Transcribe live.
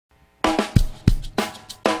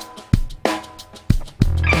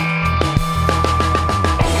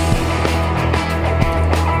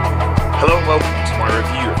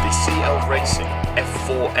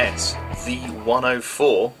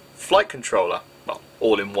V1.4 flight controller, well,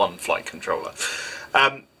 all-in-one flight controller.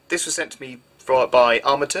 This was sent to me by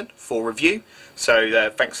Armattan for review,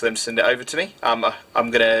 so thanks for them to send it over to me. I'm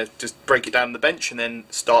going to just break it down on the bench and then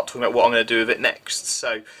start talking about what I'm going to do with it next.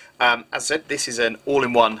 So, as I said, this is an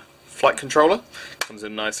all-in-one flight controller. Comes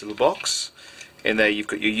in a nice little box. In there you've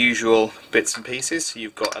got your usual bits and pieces. So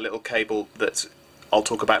you've got a little cable that I'll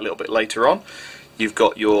talk about a little bit later on. You've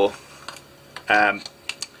got your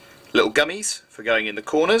little gummies for going in the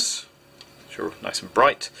corners, which are nice and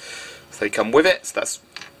bright. So they come with it, so that's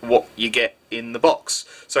what you get in the box.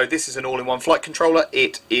 So this is an all-in-one flight controller.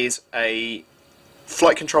 It is a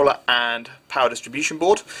flight controller and power distribution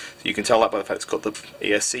board. So you can tell that by the fact it's got the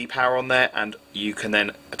ESC power on there, and you can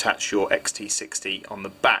then attach your XT60 on the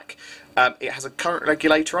back. It has a current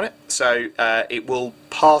regulator on it, so it will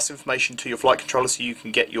pass information to your flight controller so you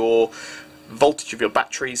can get your voltage of your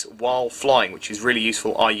batteries while flying, which is really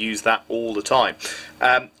useful. I use that all the time.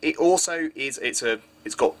 It also is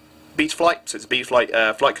it's got Betaflight, so it's a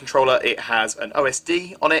Betaflight flight controller. It has an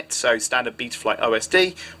OSD on it, so standard Betaflight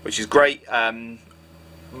OSD, which is great.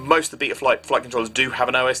 Most of the Betaflight flight controllers do have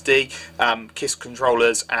an OSD. KISS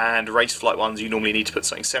controllers and race flight ones you normally need to put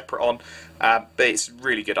something separate on, but it's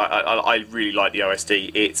really good. I really like the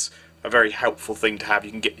OSD. It's a very helpful thing to have.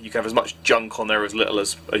 You can have as much junk on there as little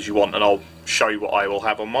as you want, and I'll show you what I will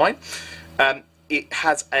have on mine. It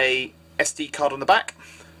has a SD card on the back,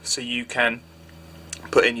 so you can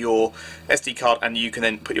put in your SD card and you can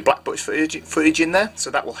then put your black box footage in there, so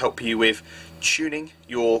that will help you with tuning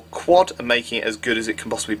your quad and making it as good as it can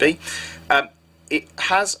possibly be. It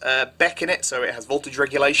has a BEC in it, so it has voltage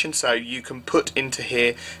regulation, so you can put into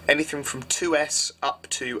here anything from 2S up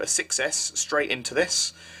to a 6S straight into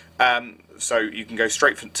this. So you can go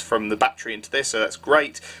straight from the battery into this, so that's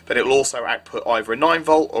great, but it will also output either a 9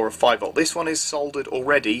 volt or a 5 volt. This one is soldered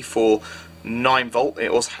already for 9 volt.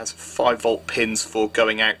 It also has 5 volt pins for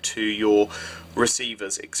going out to your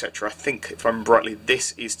receivers, etc. I think, if I remember rightly,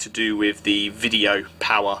 this is to do with the video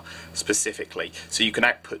power specifically. So you can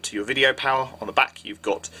output to your video power. On the back you've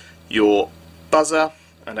got your buzzer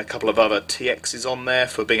and a couple of other TXs on there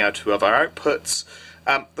for being able to have our outputs.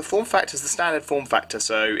 The form factor is the standard form factor,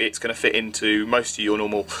 so it's going to fit into most of your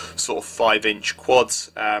normal sort of 5-inch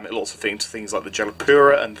quads. It'll also fit into things like the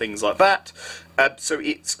Jalapura and things like that. So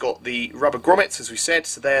it's got the rubber grommets, as we said,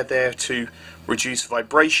 so they're there to reduce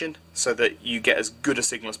vibration so that you get as good a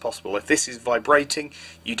signal as possible. If this is vibrating,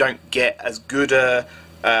 you don't get as good a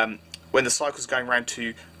when the cycle's going around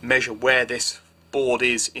to measure where this board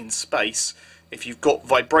is in space. If you've got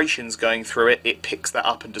vibrations going through it, it picks that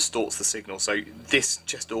up and distorts the signal. So this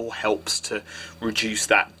just all helps to reduce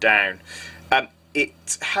that down.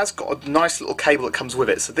 It has got a nice little cable that comes with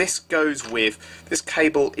it. So this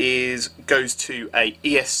cable goes to a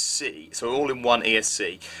ESC, so all-in-one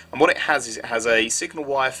ESC. And what it has is it has a signal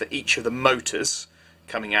wire for each of the motors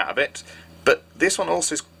coming out of it. But this one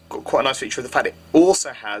also has got quite a nice feature of the fact it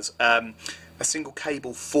also has a single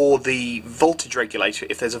cable for the voltage regulator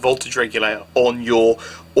if there's a voltage regulator on your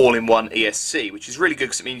all-in-one ESC, which is really good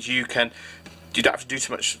because it means you don't have to do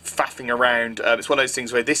too much faffing around. It's one of those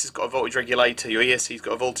things where this has got a voltage regulator, your ESC's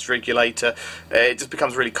got a voltage regulator, it just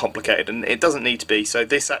becomes really complicated, and it doesn't need to be. So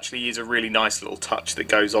this actually is a really nice little touch that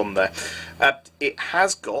goes on there. It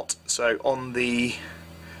has got, so on the,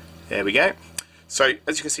 there we go. So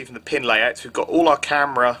as you can see from the pin layouts, we've got all our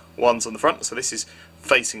camera ones on the front, so this is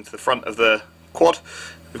facing to the front of the quad.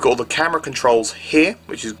 We've got all the camera controls here,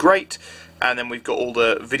 which is great, and then we've got all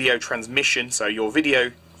the video transmission, so your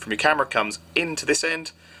video from your camera comes into this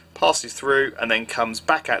end, passes through, and then comes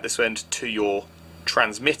back out this end to your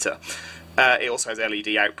transmitter. It also has LED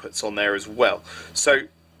outputs on there as well. So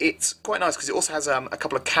it's quite nice because it also has a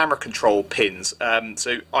couple of camera control pins,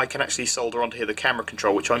 so I can actually solder onto here the camera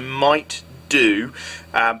control, which I might do,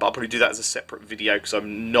 but I'll probably do that as a separate video because I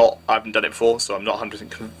haven't done it before, so I'm not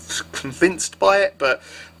 100% convinced by it, but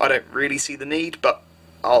I don't really see the need, but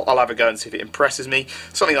I'll have a go and see if it impresses me.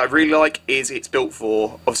 Something I really like is it's built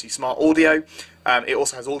for, obviously, smart audio. It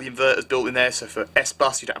also has all the inverters built in there, so for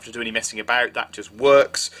S-Bus you don't have to do any messing about, that just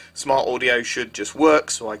works. Smart audio should just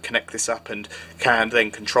work, so I connect this up and can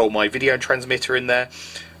then control my video transmitter in there.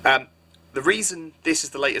 The reason this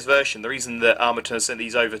is the latest version, the reason that Armattan has sent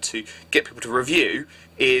these over to get people to review,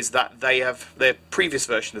 is that they have their previous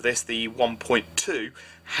version of this, the 1.2,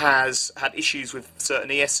 has had issues with certain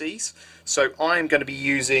ESCs. So I'm going to be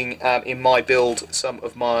using in my build some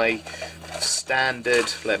of my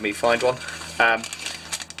standard, let me find one,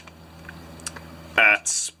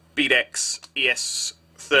 SpeedX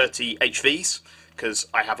ES30 HVs, because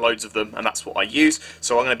I have loads of them and that's what I use.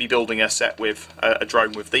 So I'm going to be building a set with a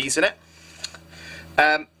drone with these in it.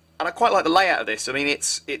 And I quite like the layout of this. I mean,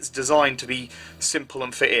 it's designed to be simple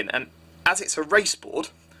and fit in, and as it's a race board,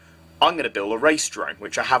 I'm going to build a race drone,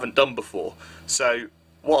 which I haven't done before. So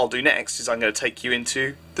what I'll do next is I'm going to take you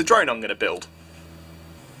into the drone I'm going to build.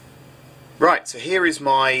 Right, so here is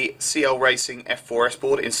my CLRacing F4s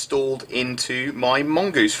board installed into my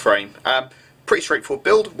Mongoose frame. Pretty straightforward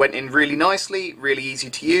build, went in really nicely, really easy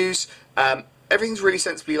to use. Everything's really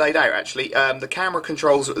sensibly laid out actually. The camera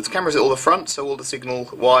controls, the camera's at all the front, so all the signal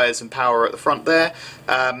wires and power are at the front there.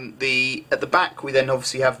 At the back we then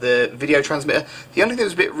obviously have the video transmitter. The only thing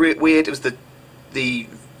that was a bit weird was the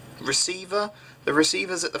receiver. The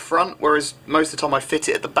receiver's at the front, whereas most of the time I fit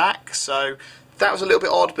it at the back, so that was a little bit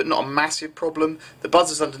odd, but not a massive problem. The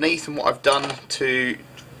buzzer's underneath, and what I've done to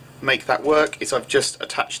make that work is I've just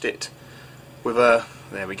attached it with a,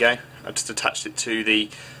 there we go, I've just attached it to the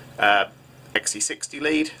XC60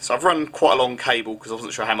 lead. So I've run quite a long cable because I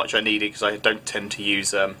wasn't sure how much I needed, because I don't tend to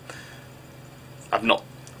use, I've not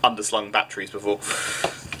underslung batteries before.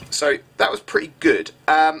 So that was pretty good.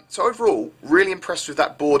 So overall, really impressed with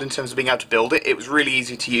that board in terms of being able to build it. It was really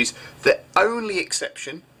easy to use. The only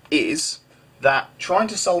exception is that trying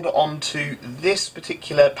to solder onto this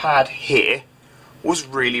particular pad here was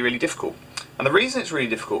really difficult. And the reason it's really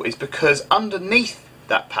difficult is because underneath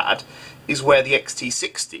that pad is where the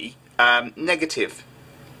XT60 negative,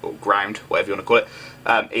 or ground, whatever you want to call it,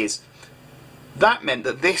 is. That meant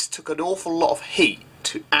that this took an awful lot of heat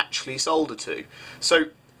to actually solder to. So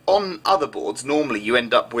on other boards, normally you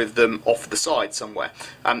end up with them off the side somewhere,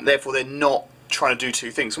 therefore they're not trying to do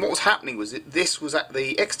two things. And what was happening was that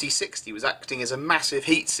the XT60 was acting as a massive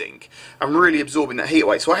heat sink and really absorbing that heat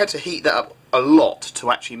away. So I had to heat that up a lot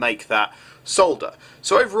to actually make that solder.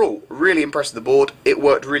 So overall, really impressed with the board. It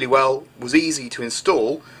worked really well, was easy to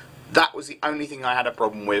install. That was the only thing I had a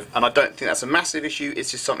problem with, and I don't think that's a massive issue.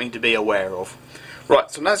 It's just something to be aware of. Right,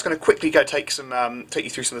 so I'm now just going to quickly go take you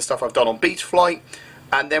through some of the stuff I've done on Betaflight,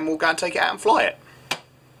 and then we'll go and take it out and fly it.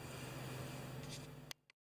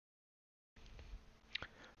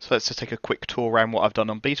 So let's just take a quick tour around what I've done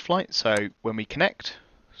on Betaflight. So when we connect,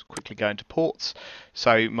 let's quickly go into ports.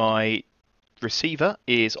 So my receiver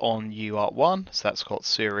is on UART1, so that's got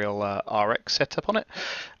serial RX setup on it.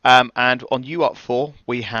 And on UART4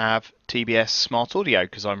 we have TBS Smart Audio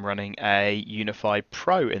because I'm running a Unify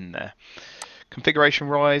Pro in there. Configuration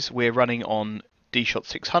wise, we're running on DShot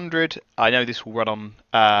 600. I know this will run on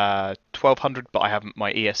 1200, but I haven't.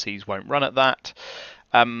 My ESCs won't run at that.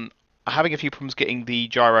 Having a few problems getting the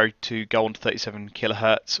gyro to go on to 37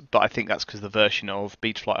 kilohertz, but I think that's because the version of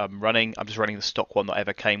Betaflight I'm running. I'm just running the stock one that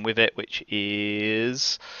ever came with it, which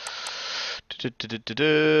is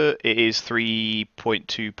it is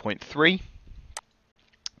 3.2.3.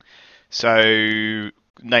 So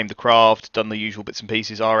named the craft, done the usual bits and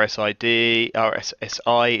pieces. RSSI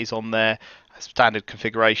is on there. Standard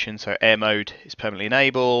configuration, so air mode is permanently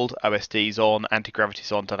enabled, OSD's on,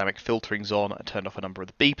 anti-gravity's on, dynamic filtering's on. I turned off a number of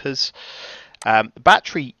the beepers. The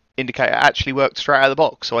battery indicator actually worked straight out of the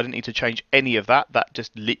box, so I didn't need to change any of that. That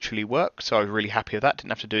just literally worked, so I was really happy with that.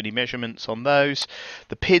 Didn't have to do any measurements on those.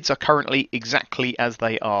 The PIDs are currently exactly as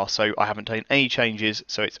they are, so I haven't done any changes,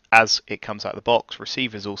 so it's as it comes out of the box.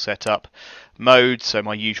 Receiver's all set up. Mode, so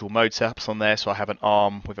my usual mode setups on there. So I have an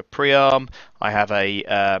arm with a pre-arm. I have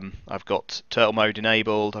I've got turtle mode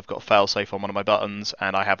enabled. I've got a failsafe on one of my buttons,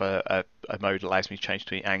 and I have a mode that allows me to change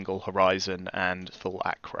between angle, horizon, and full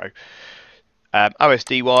acro.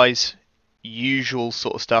 OSD wise, usual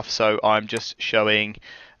sort of stuff. So I'm just showing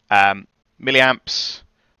milliamps,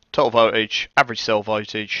 total voltage, average cell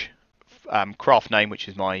voltage, craft name, which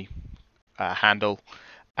is my handle,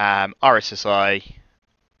 RSSI.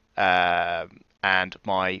 And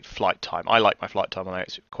my flight time. I like my flight time, I know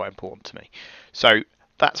it's quite important to me. So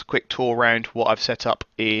that's a quick tour around what I've set up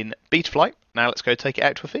in Betaflight. Now let's go take it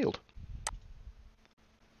out to a field.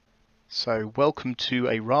 So welcome to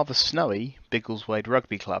a rather snowy Biggleswade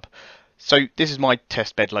Rugby Club. So this is my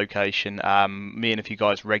test bed location. Me and a few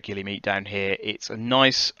guys regularly meet down here. It's a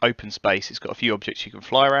nice open space. It's got a few objects you can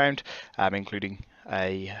fly around, including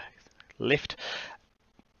a lift.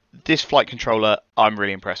 This flight controller I'm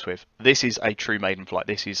really impressed with. This is a true maiden flight.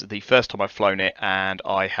 This is the first time I've flown it, and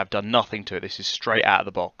I have done nothing to it. This is straight out of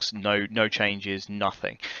the box. No changes,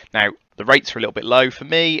 nothing. Now, the rates are a little bit low for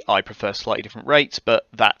me. I prefer slightly different rates, but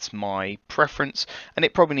that's my preference, and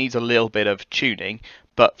it probably needs a little bit of tuning,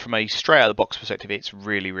 but from a straight out of the box perspective, it's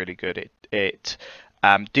really good. It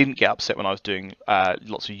didn't get upset when I was doing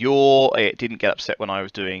lots of yaw. It didn't get upset when I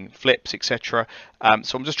was doing flips, etc.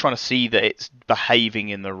 So I'm just trying to see that it's behaving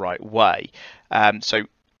in the right way. So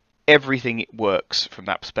everything works from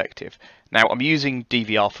that perspective. Now I'm using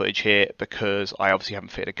DVR footage here because I obviously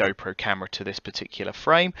haven't fitted a GoPro camera to this particular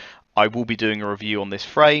frame. I will be doing a review on this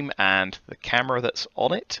frame and the camera that's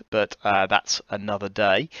on it, but that's another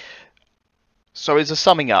day. So as a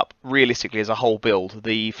summing up, realistically as a whole build,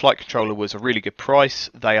 the flight controller was a really good price.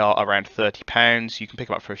 They are around £30. You can pick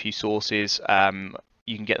them up for a few sources.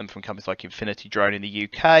 You can get them from companies like Infinity Drone in the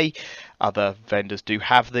UK. Other vendors do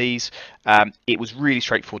have these. It was really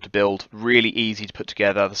straightforward to build, really easy to put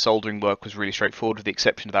together. The soldering work was really straightforward, with the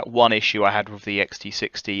exception of that one issue I had with the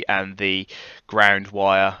XT60 and the ground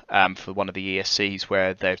wire for one of the ESCs,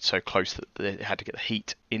 where they're so close that they had to get the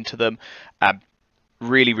heat into them.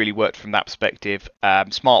 Really worked from that perspective.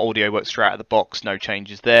 Smart audio works straight out of the box, no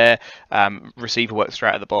changes there. Receiver works straight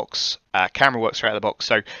out of the box. Camera works straight out of the box.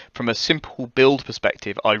 So from a simple build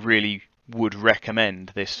perspective, I really would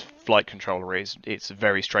recommend this flight controller. It's a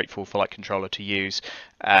very straightforward flight controller to use,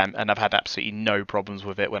 and I've had absolutely no problems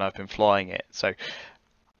with it when I've been flying it. So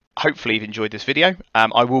hopefully you've enjoyed this video.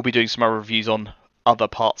 I will be doing some other reviews on other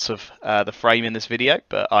parts of the frame in this video,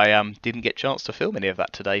 but I didn't get a chance to film any of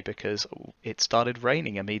that today because it started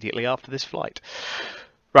raining immediately after this flight.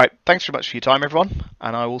 Right, thanks very much for your time everyone,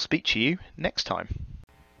 and I will speak to you next time.